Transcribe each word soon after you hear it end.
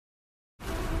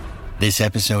This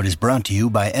episode is brought to you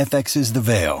by FX's The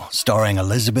Veil, starring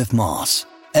Elizabeth Moss.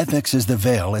 FX's The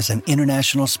Veil is an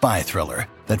international spy thriller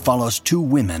that follows two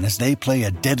women as they play a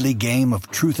deadly game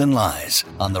of truth and lies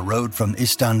on the road from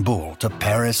Istanbul to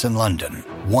Paris and London.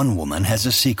 One woman has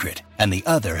a secret, and the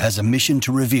other has a mission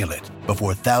to reveal it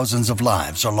before thousands of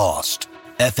lives are lost.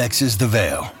 FX's The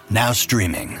Veil, now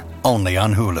streaming, only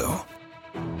on Hulu.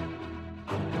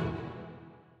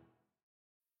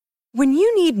 When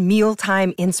you need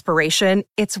mealtime inspiration,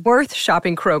 it's worth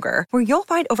shopping Kroger, where you'll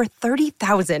find over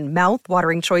 30,000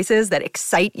 mouth-watering choices that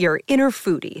excite your inner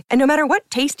foodie. And no matter what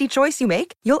tasty choice you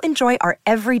make, you'll enjoy our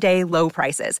everyday low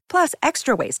prices, plus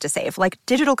extra ways to save, like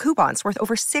digital coupons worth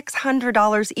over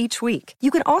 $600 each week. You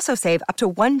can also save up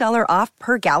to $1 off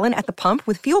per gallon at the pump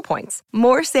with fuel points.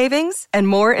 More savings and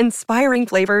more inspiring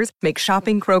flavors make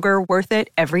shopping Kroger worth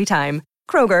it every time.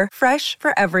 Kroger, fresh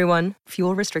for everyone.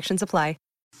 Fuel restrictions apply.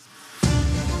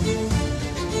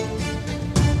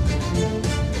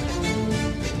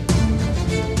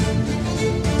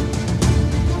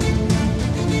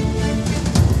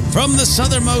 From the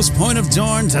southernmost point of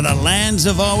Dorne to the lands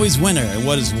of always winter,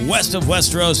 what is west of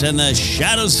Westeros and the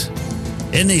shadows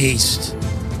in the east.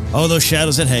 Oh, those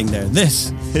shadows that hang there.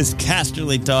 This is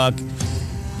Casterly Talk.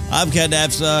 I'm Ken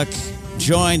Napzok,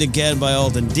 joined again by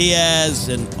Alden Diaz.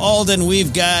 And Alden,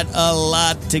 we've got a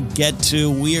lot to get to.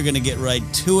 We are going to get right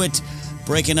to it,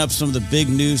 breaking up some of the big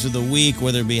news of the week,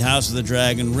 whether it be House of the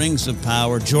Dragon, Rings of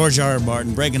Power, George R. R.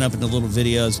 Martin, breaking up into little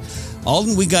videos.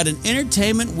 Alden, we got an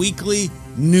Entertainment Weekly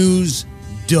news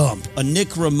dump. A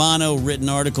Nick Romano written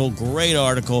article, great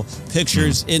article,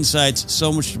 pictures, insights,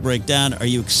 so much to break down. Are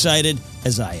you excited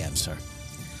as I am, sir?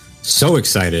 So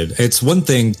excited. It's one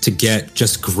thing to get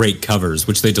just great covers,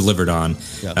 which they delivered on.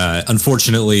 Yep.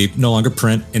 Unfortunately, no longer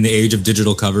print. In the age of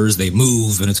digital covers, they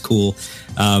move and it's cool.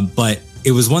 But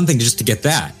it was one thing just to get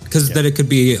that, because then it could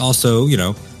be also, you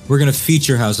know, we're going to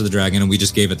feature House of the Dragon and we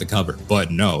just gave it the cover.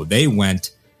 But no, they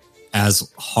went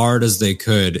as hard as they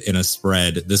could in a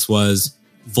spread. This was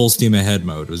full steam ahead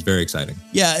mode. It was very exciting.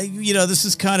 Yeah, you know, this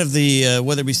is kind of the,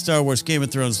 whether it be Star Wars, Game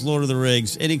of Thrones, Lord of the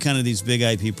Rings, any kind of these big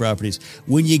IP properties,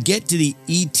 when you get to the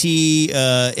ET,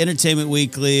 Entertainment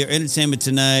Weekly or Entertainment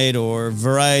Tonight or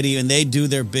Variety, and they do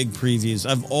their big previews,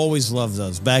 I've always loved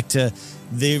those. Back to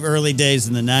the early days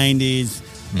in the 90s,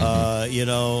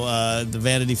 the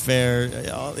Vanity Fair.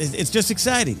 It's just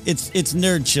exciting. It's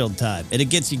nerd chilled time, and it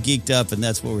gets you geeked up, and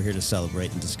that's what we're here to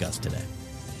celebrate and discuss today.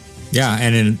 Yeah,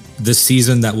 and in this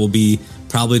season that will be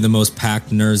probably the most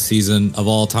packed nerd season of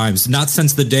all times. Not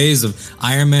since the days of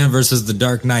Iron Man versus the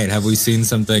Dark Knight have we seen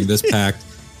something this packed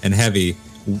and heavy.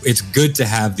 It's good to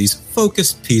have these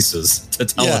focused pieces to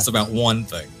tell us about one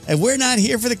thing. And we're not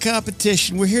here for the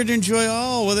competition. We're here to enjoy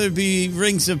all, whether it be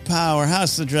Rings of Power,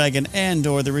 House of the Dragon,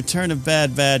 Andor, The Return of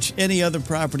Bad Batch, any other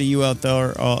property you out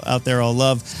there all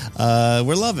love.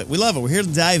 We love it. We love it. We're here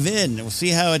to dive in. We'll see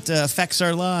how it affects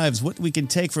our lives, what we can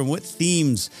take from, what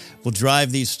themes will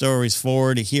drive these stories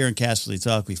forward. Here in Casterly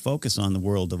Talk, we focus on the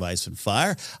world of Ice and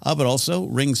Fire, but also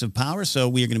Rings of Power. So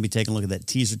we are going to be taking a look at that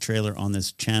teaser trailer on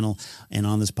this channel and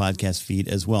on this podcast feed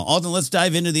as well. Alden, let's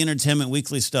dive into the Entertainment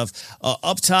Weekly stuff.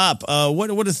 Up top,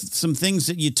 what are some things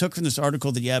that you took from this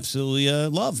article that you absolutely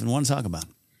love and want to talk about?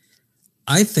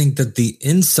 I think that the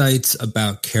insights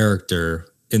about character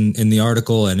in the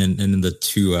article and in the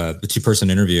two-person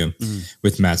interview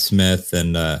with Matt Smith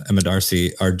and Emma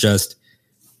Darcy are just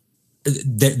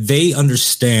that they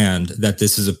understand that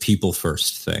this is a people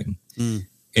first thing.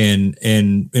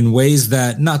 In ways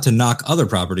that, not to knock other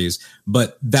properties,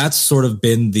 but that's sort of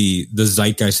been the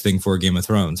zeitgeist thing for Game of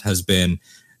Thrones, has been,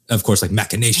 of course, like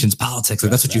machinations, politics,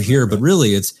 like that's what you hear, but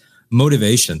really it's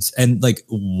motivations, and like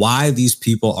why these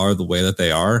people are the way that they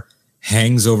are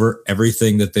hangs over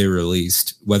everything that they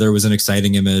released, whether it was an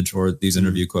exciting image or these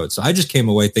interview quotes. So I just came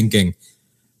away thinking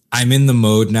I'm in the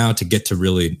mode now to get to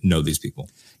really know these people.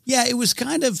 Yeah, it was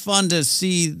kind of fun to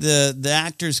see the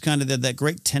actors kind of that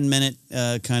great 10-minute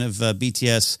kind of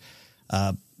BTS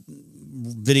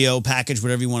video package,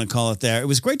 whatever you want to call it there. It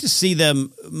was great to see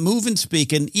them move and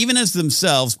speak, and even as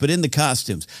themselves, but in the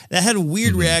costumes. That had a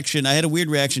weird reaction. I had a weird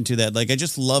reaction to that. Like, I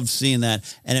just loved seeing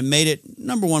that, and it made it,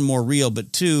 number one, more real,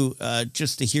 but two,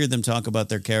 just to hear them talk about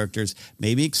their characters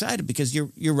made me excited, because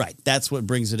you're right. That's what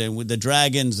brings it in. With the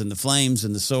dragons and the flames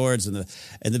and the swords and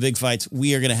the big fights,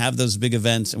 we are going to have those big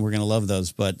events, and we're going to love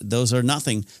those, but those are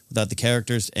nothing without the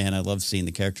characters, and I love seeing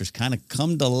the characters kind of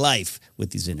come to life with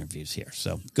these interviews here.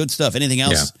 So, good stuff. Anything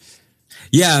else?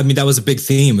 Yeah, I mean, that was a big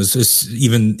theme. It was just,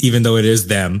 even though it is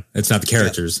them, it's not the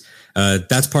characters.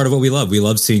 That's part of what we love. We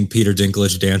love seeing Peter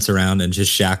Dinklage dance around in his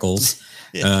shackles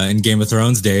in Game of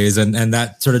Thrones days, and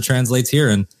that sort of translates here.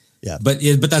 And Yeah. But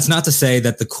that's not to say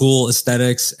that the cool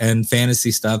aesthetics and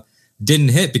fantasy stuff didn't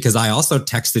hit, because I also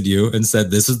texted you and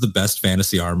said, this is the best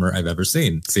fantasy armor I've ever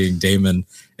seen. Seeing Daemon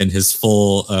in his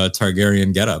full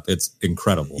Targaryen getup, it's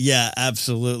incredible. Yeah,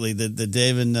 absolutely. The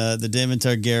Daemon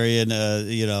Targaryen,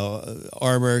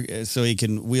 armor, so he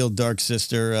can wield Dark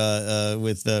Sister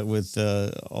with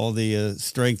all the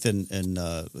strength and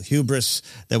hubris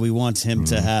that we want him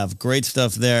to have. Great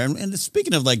stuff there. And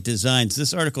speaking of like designs,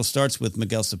 this article starts with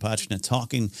Miguel Sapochnik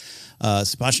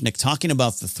talking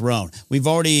about the throne. We've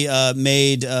already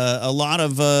made a lot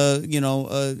of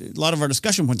our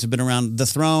discussion points have been around the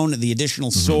throne, the additional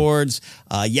swords.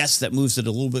 Yes, that moves it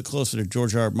a little bit closer to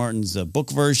George R. R. Martin's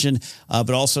book version, but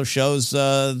also shows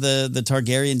the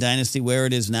Targaryen dynasty where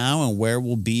it is now and where it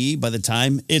will be by the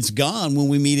time it's gone when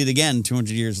we meet it again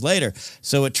 200 years later.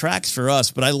 So it tracks for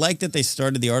us. But I like that they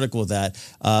started the article with that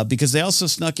because they also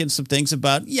snuck in some things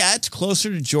about, it's closer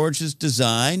to George's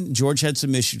design. George had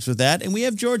some issues with that. And we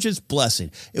have George's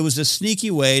blessing. It was a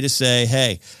sneaky way to say,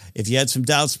 hey, if you had some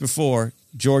doubts before,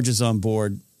 George is on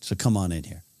board, so come on in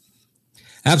here.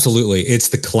 Absolutely. It's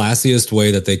the classiest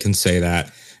way that they can say that.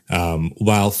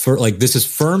 While this is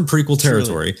firm prequel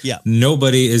territory. Yeah.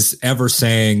 Nobody is ever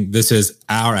saying this is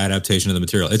our adaptation of the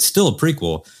material. It's still a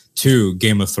prequel to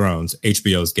Game of Thrones,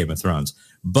 HBO's Game of Thrones.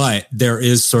 But there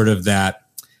is sort of that,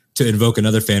 to invoke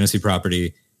another fantasy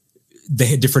property,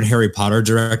 the different Harry Potter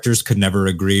directors could never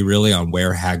agree really on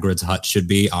where Hagrid's hut should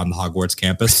be on the Hogwarts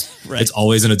campus. Right. It's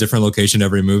always in a different location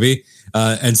every movie.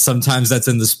 And sometimes that's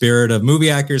in the spirit of movie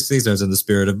accuracy. Sometimes in the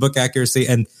spirit of book accuracy.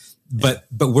 But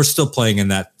we're still playing in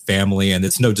that family, and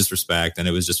it's no disrespect. And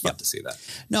it was just fun to see that.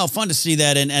 No, fun to see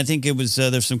that. And I think it was,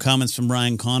 there's some comments from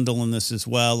Ryan Condal in this as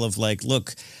well of like,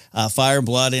 look, Fire and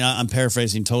Blood, and I'm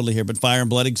paraphrasing totally here, but Fire and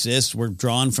Blood exists. We're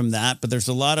drawn from that, but there's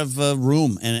a lot of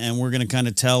room, and we're going to kind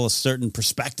of tell a certain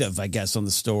perspective, I guess, on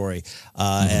the story.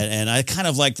 And I kind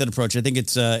of like that approach. I think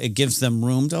it gives them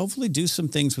room to hopefully do some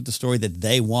things with the story that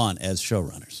they want as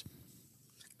showrunners.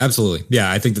 Absolutely. Yeah,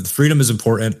 I think that the freedom is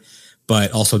important,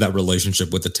 but also that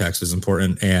relationship with the text is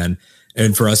important. And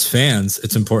for us fans,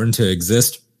 it's important to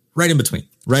exist right in between,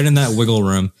 right in that wiggle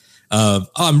room of,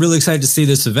 I'm really excited to see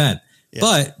this event. Yeah.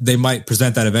 But they might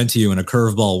present that event to you in a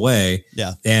curveball way.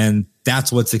 Yeah. And that's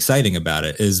what's exciting about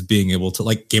it, is being able to,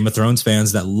 like Game of Thrones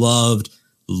fans that loved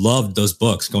those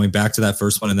books going back to that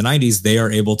first one in the 90s, they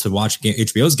are able to watch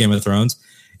HBO's Game of Thrones.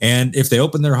 And if they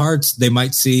open their hearts, they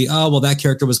might see, oh, well, that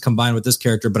character was combined with this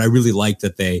character, but I really like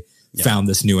that they found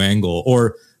this new angle.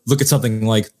 Or look at something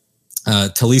like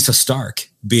Talisa Stark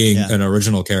being an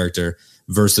original character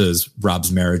versus Rob's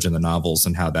marriage in the novels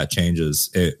and how that changes.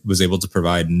 It was able to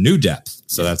provide new depth.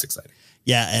 So that's exciting.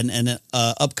 Yeah, and an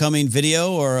upcoming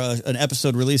video or an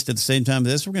episode released at the same time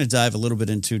as this, we're going to dive a little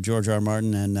bit into George R. R.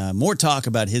 Martin and more talk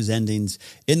about his endings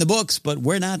in the books, but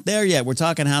we're not there yet. We're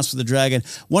talking House of the Dragon.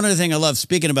 One other thing I love,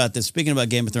 speaking about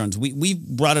Game of Thrones, we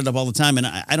brought it up all the time, and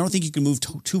I don't think you can move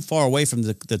too far away from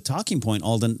the talking point,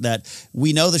 Alden, that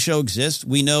we know the show exists.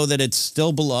 We know that it's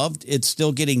still beloved. It's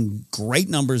still getting great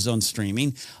numbers on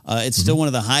streaming. It's still one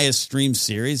of the highest streamed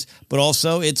series, but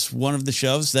also it's one of the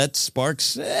shows that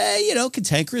sparks,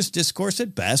 cantankerous discourse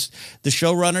at best. The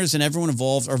showrunners and everyone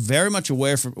involved are very much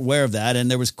aware of that.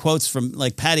 And there was quotes from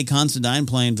like Paddy Considine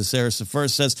playing Viserys I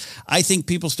says, I think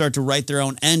people start to write their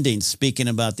own endings, speaking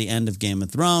about the end of Game of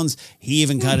Thrones. He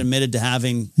even kind of admitted to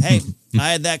having, hey, I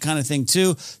had that kind of thing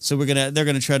too. So they're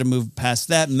gonna try to move past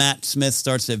that. Matt Smith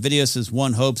starts that video, says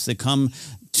one hopes they come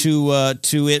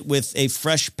to it with a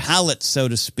fresh palette, so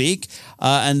to speak.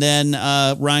 And then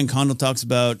Ryan Condal talks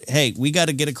about, hey, we got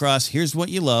to get across, here's what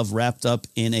you love, wrapped up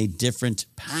in a different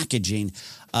packaging.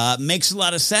 Makes a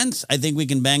lot of sense. I think we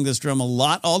can bang this drum a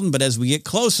lot, Alden, but as we get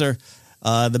closer,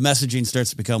 the messaging starts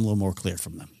to become a little more clear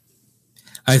from them.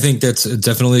 I think that's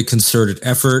definitely a concerted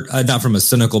effort, not from a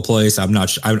cynical place. I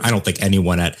don't think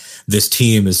anyone at this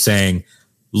team is saying,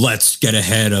 let's get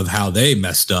ahead of how they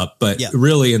messed up, but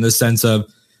really in the sense of,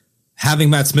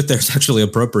 having Matt Smith there is actually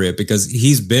appropriate because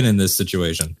he's been in this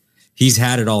situation. He's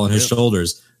had it all on his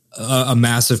shoulders. A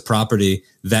massive property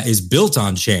that is built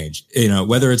on change.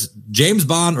 Whether it's James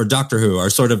Bond or Doctor Who are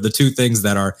sort of the two things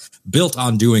that are built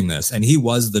on doing this. And he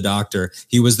was the Doctor.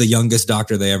 He was the youngest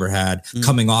Doctor they ever had,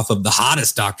 coming off of the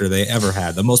hottest Doctor they ever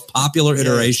had, the most popular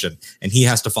iteration. And he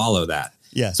has to follow that.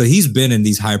 Yeah. So he's been in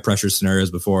these high pressure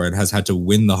scenarios before and has had to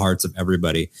win the hearts of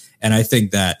everybody. And I think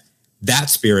that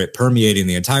spirit permeating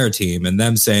the entire team and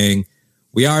them saying,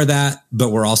 we are that,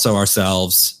 but we're also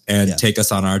ourselves and take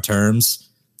us on our terms.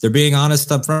 they're being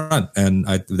honest up front, and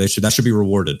that should be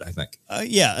rewarded, I think.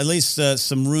 Yeah, at least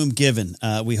some room given.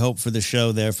 We hope for the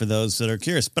show there for those that are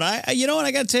curious. But you know what?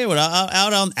 I got to tell you what,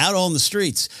 out on the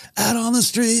streets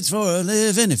for a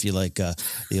living. If you like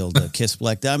the old Kiss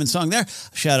Black Diamond song there,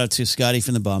 shout out to Scotty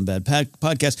from the Bomb Bad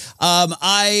podcast.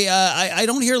 I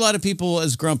don't hear a lot of people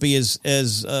as grumpy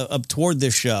as up toward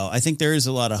this show. I think there is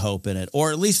a lot of hope in it,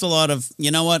 or at least a lot of, you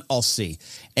know what, I'll see.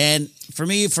 And for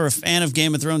me, for a fan of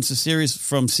Game of Thrones, the series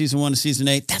from season 1 to season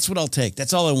 8, that's what I'll take.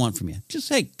 That's all I want from you. Just,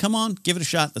 hey, come on, give it a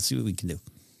shot. Let's see what we can do.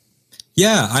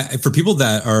 Yeah, for people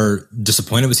that are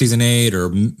disappointed with season 8 or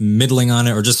middling on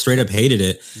it or just straight up hated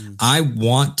it, I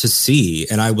want to see,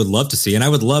 and I would love to see, and I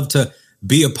would love to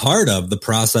be a part of the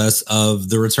process of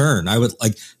the return. I would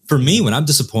like, for me, when I'm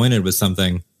disappointed with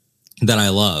something that I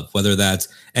love, whether that's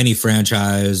any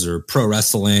franchise or pro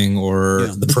wrestling or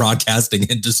the broadcasting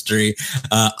industry,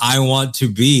 I want to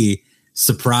be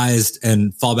surprised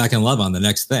and fall back in love on the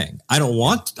next thing. I don't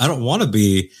want to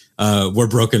be we're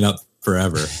broken up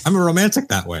forever. I'm a romantic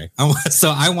that way.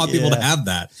 So I want people to have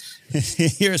that.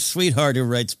 You're a sweetheart who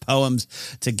writes poems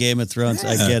to Game of Thrones.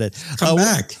 I get it. Come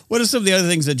back. What are some of the other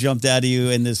things that jumped out of you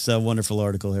in this wonderful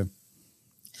article here?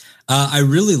 I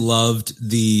really loved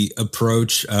the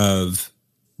approach of,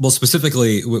 well,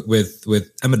 specifically with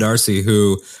Emma Darcy,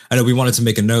 who I know we wanted to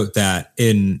make a note that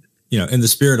in the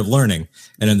spirit of learning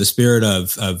and in the spirit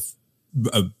of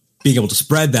being able to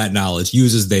spread that knowledge,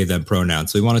 uses they them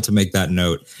pronouns. So we wanted to make that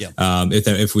note.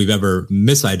 If we've ever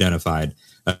misidentified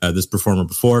this performer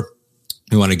before,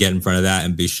 we want to get in front of that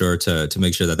and be sure to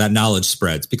make sure that knowledge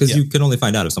spreads, because you can only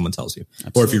find out if someone tells you.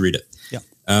 Absolutely. Or if you read it.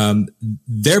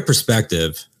 Their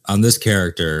perspective on this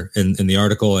character in the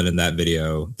article and in that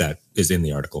video that is in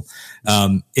the article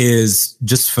is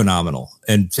just phenomenal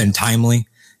and timely,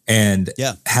 and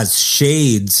has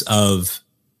shades of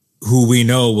who we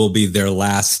know will be their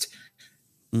last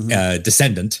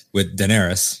descendant with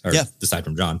Daenerys, or aside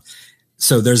from Jon.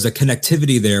 So there's a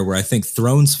connectivity there where I think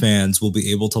Thrones fans will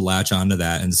be able to latch onto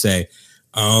that and say,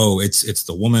 oh, it's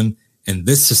the woman in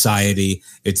this society.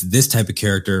 It's this type of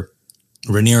character.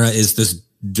 Rhaenyra is this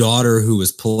daughter who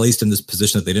was placed in this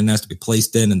position that they didn't have to be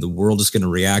placed in, and the world is going to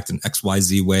react in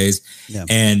XYZ ways.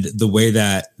 And the way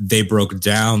that they broke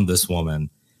down this woman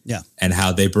and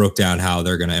how they broke down how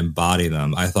they're going to embody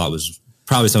them, I thought was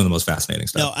probably some of the most fascinating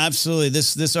stuff. No, absolutely.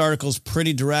 This article is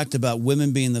pretty direct about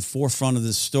women being the forefront of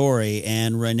the story,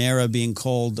 and Rhaenyra being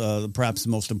called perhaps the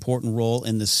most important role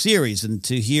in the series. And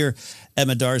to hear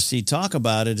Emma Darcy talk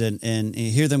about it and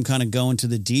hear them kind of go into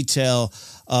the detail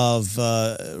of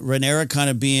Rhaenyra kind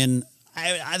of being,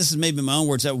 this is maybe my own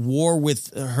words, at war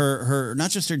with her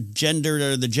not just her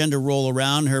gender or the gender role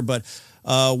around her, but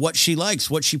what she likes,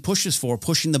 what she pushes for,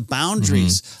 pushing the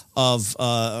boundaries of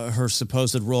her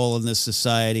supposed role in this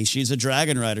society. She's a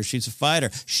dragon rider. She's a fighter.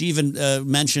 She even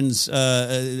mentions,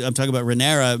 I'm talking about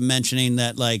Rhaenyra, mentioning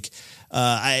that like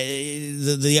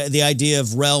the idea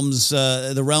of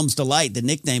the Realm's Delight, the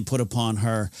nickname put upon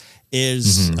her,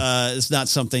 is not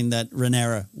something that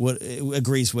Rhaenyra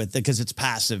agrees with, because it's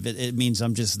passive. It means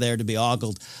I'm just there to be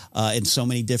ogled in so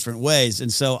many different ways.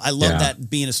 And so I love that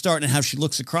being a start, and how she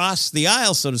looks across the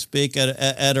aisle, so to speak,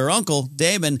 at her uncle,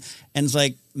 Daemon, and it's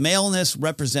like, maleness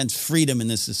represents freedom in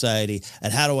this society,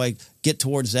 and how do I get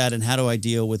towards that, and how do I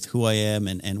deal with who I am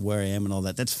and where I am and all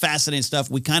that. That's fascinating stuff.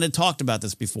 We kind of talked about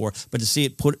this before, but to see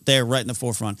it put there right in the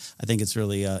forefront, I think it's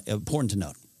really important to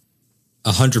note.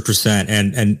 100%.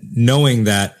 And knowing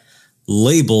that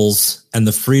labels and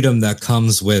the freedom that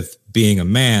comes with being a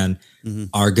man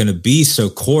are going to be so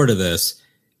core to this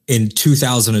in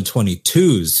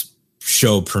 2022's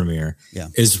show premiere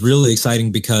is really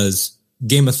exciting, because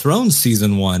Game of Thrones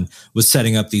season 1 was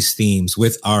setting up these themes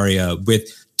with Arya, with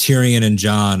Tyrion and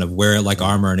Jon, of wear it like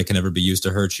armor and it can never be used to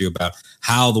hurt you, about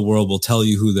how the world will tell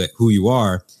you who you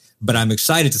are. But I'm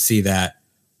excited to see that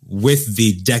with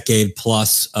the decade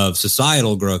plus of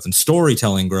societal growth and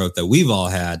storytelling growth that we've all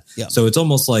had. So it's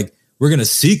almost like we're going to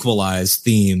sequelize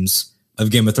themes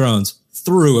of Game of Thrones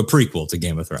through a prequel to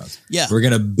Game of Thrones. We're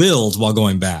going to build while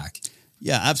going back.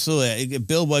 Yeah, absolutely.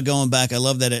 Build by going back. I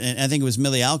love that. And I think it was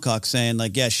Millie Alcock saying,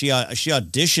 like, she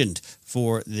auditioned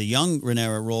for the young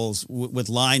Rhaenyra roles with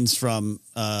lines from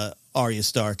Arya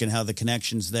Stark and how the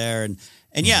connections there.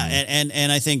 And yeah,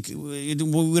 and I think we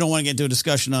don't want to get into a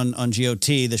discussion on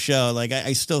GOT, the show. Like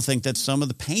I still think that some of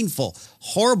the painful,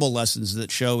 horrible lessons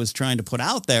that show is trying to put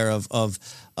out there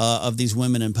of these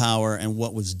women in power and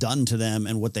what was done to them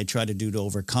and what they try to do to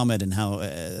overcome it, and how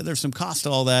there's some cost to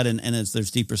all that, and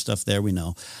there's deeper stuff there, we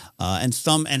know,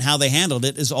 and how they handled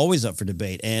it is always up for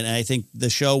debate. And I think the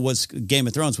show Game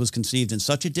of Thrones was conceived in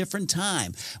such a different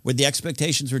time where the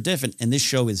expectations were different, and this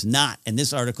show is not. And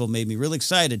this article made me really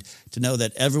excited to know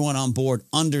that everyone on board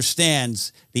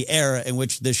understands the era in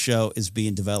which this show is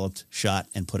being developed, shot,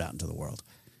 and put out into the world.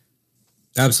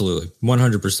 Absolutely.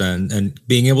 100%. And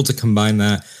being able to combine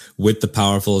that with the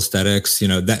powerful aesthetics,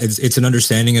 that it's an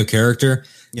understanding of character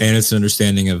and it's an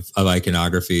understanding of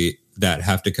iconography that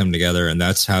have to come together. And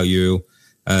that's how you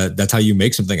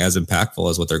make something as impactful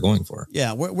as what they're going for.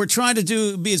 Yeah, we're trying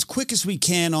to be as quick as we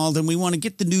can, Alden. We want to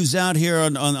get the news out here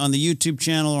on the YouTube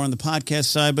channel or on the podcast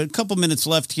side, but a couple minutes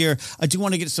left here. I do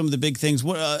want to get some of the big things.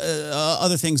 What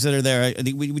other things that are there? I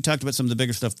think we talked about some of the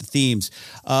bigger stuff, the themes,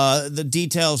 the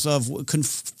details of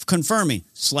confirming.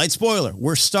 Slight spoiler,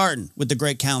 we're starting with the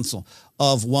Great Council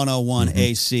of 101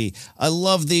 AC. I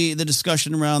love the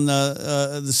discussion around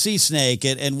the sea snake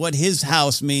and what his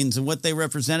house means and what they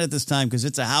represent at this time, because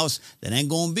it's a house that ain't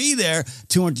going to be there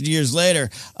 200 years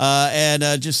later. And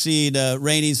just seeing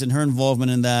Rhaenys and her involvement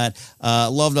in that.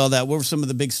 Loved all that. What were some of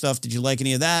the big stuff? Did you like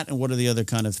any of that? And what are the other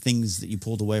kind of things that you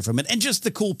pulled away from it? And just the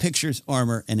cool pictures,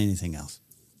 armor, and anything else.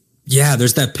 Yeah,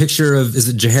 there's that picture of, is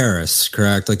it Jaehaerys,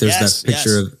 correct? Like there's that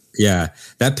picture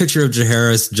that picture of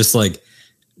Jaehaerys just like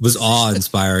was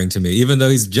awe-inspiring to me, even though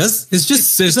it's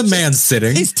just a man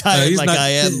sitting. He's tired like I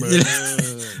am.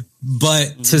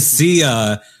 But to see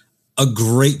a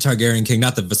great Targaryen king,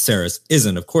 not that Viserys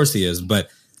isn't, of course he is, but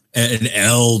an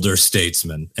elder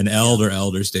statesman,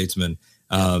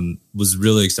 was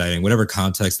really exciting. Whatever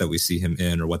context that we see him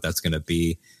in or what that's going to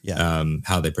be,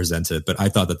 how they present it. But I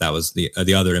thought that was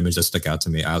the other image that stuck out to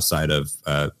me outside of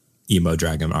Emo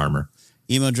Dragon armor.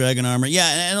 Emo Dragon armor. Yeah,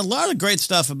 and a lot of great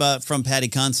stuff from Paddy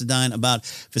Considine about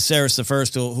Viserys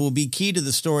I, who will be key to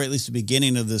the story, at least the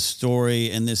beginning of the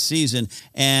story in this season,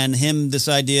 and this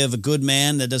idea of a good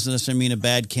man that doesn't necessarily mean a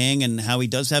bad king, and how he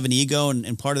does have an ego,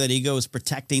 and part of that ego is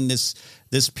protecting this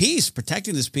peace,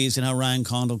 and how Ryan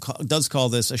Condal does call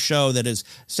this a show that is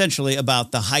essentially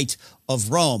about the height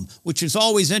of Rome, which is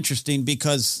always interesting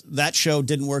because that show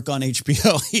didn't work on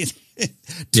HBO.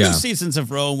 Two seasons of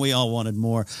Rome, we all wanted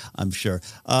more, I'm sure.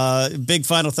 Big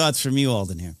final thoughts from you,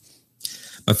 Alden, here.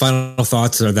 My final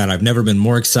thoughts are that I've never been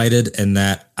more excited, and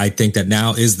that I think that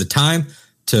now is the time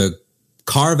to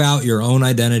carve out your own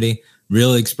identity,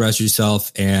 really express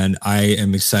yourself, and I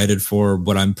am excited for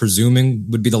what I'm presuming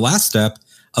would be the last step,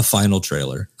 a final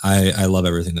trailer. I love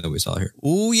everything that we saw here.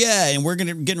 Oh yeah, and we're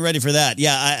getting ready for that.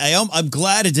 Yeah, I'm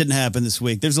glad it didn't happen this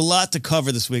week. There's a lot to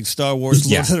cover this week: Star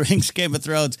Wars, Lord of the Rings, Game of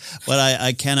Thrones. But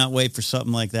I cannot wait for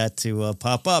something like that to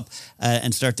pop up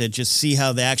and start to just see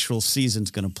how the actual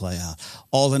season's going to play out.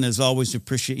 Alden, as always,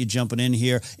 appreciate you jumping in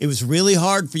here. It was really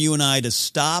hard for you and I to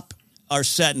stop our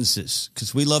sentences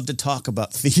because we love to talk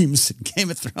about themes and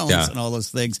Game of Thrones and all those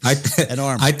things. And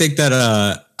armor. I think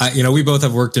that we both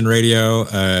have worked in radio,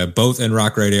 both in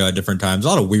rock radio at different times. A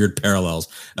lot of weird parallels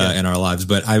in our lives,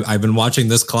 but I've been watching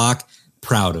this clock.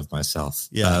 Proud of myself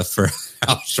for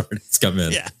how short it's come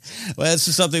in. Yeah. Well, this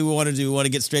is something we want to do. We want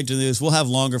to get straight to the news. We'll have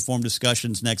longer form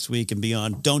discussions next week and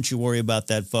beyond. Don't you worry about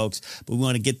that, folks. But we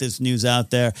want to get this news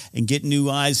out there and get new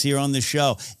eyes here on the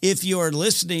show. If you're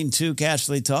listening to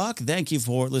Casterly Talk, thank you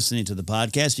for listening to the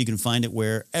podcast. You can find it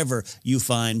wherever you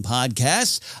find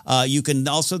podcasts. You can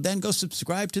also then go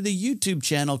subscribe to the YouTube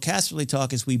channel, Casterly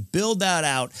Talk, as we build that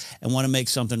out and want to make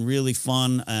something really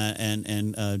fun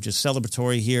and just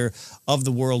celebratory here of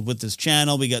the world with this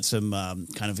channel. We got some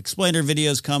kind of explainer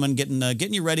videos coming,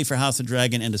 getting you ready for House of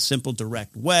Dragon in a simple,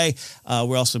 direct way.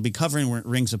 We'll also be covering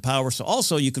Rings of Power. So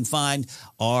also you can find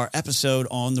our episode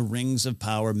on the Rings of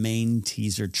Power main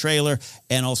teaser trailer,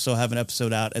 and also have an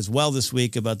episode out as well this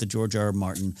week about the George R. R.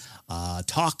 Martin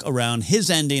talk around his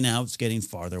ending. Now it's getting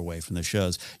farther away from the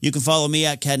shows. You can follow me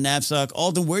at Ken Napzok.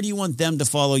 Alden, where do you want them to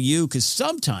follow you? Because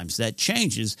sometimes that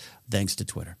changes thanks to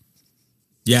Twitter.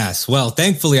 Yes. Well,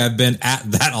 thankfully, I've been at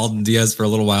that Alden Diaz for a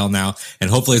little while now, and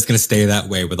hopefully it's going to stay that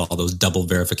way with all those double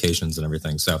verifications and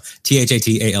everything. So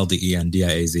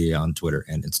ThatAldenDiaz on Twitter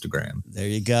and Instagram. There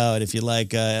you go. And if you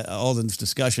like Alden's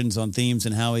discussions on themes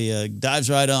and how he dives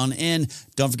right on in,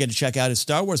 don't forget to check out his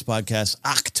Star Wars podcast,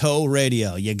 Octo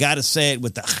Radio. You got to say it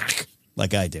with the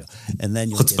like I do. And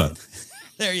then you'll get it.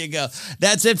 There you go.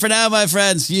 That's it for now, my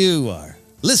friends. You are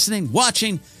listening,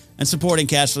 watching, and supporting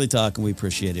Casterly Talk, and we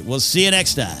appreciate it. We'll see you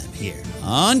next time here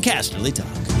on Casterly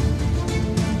Talk.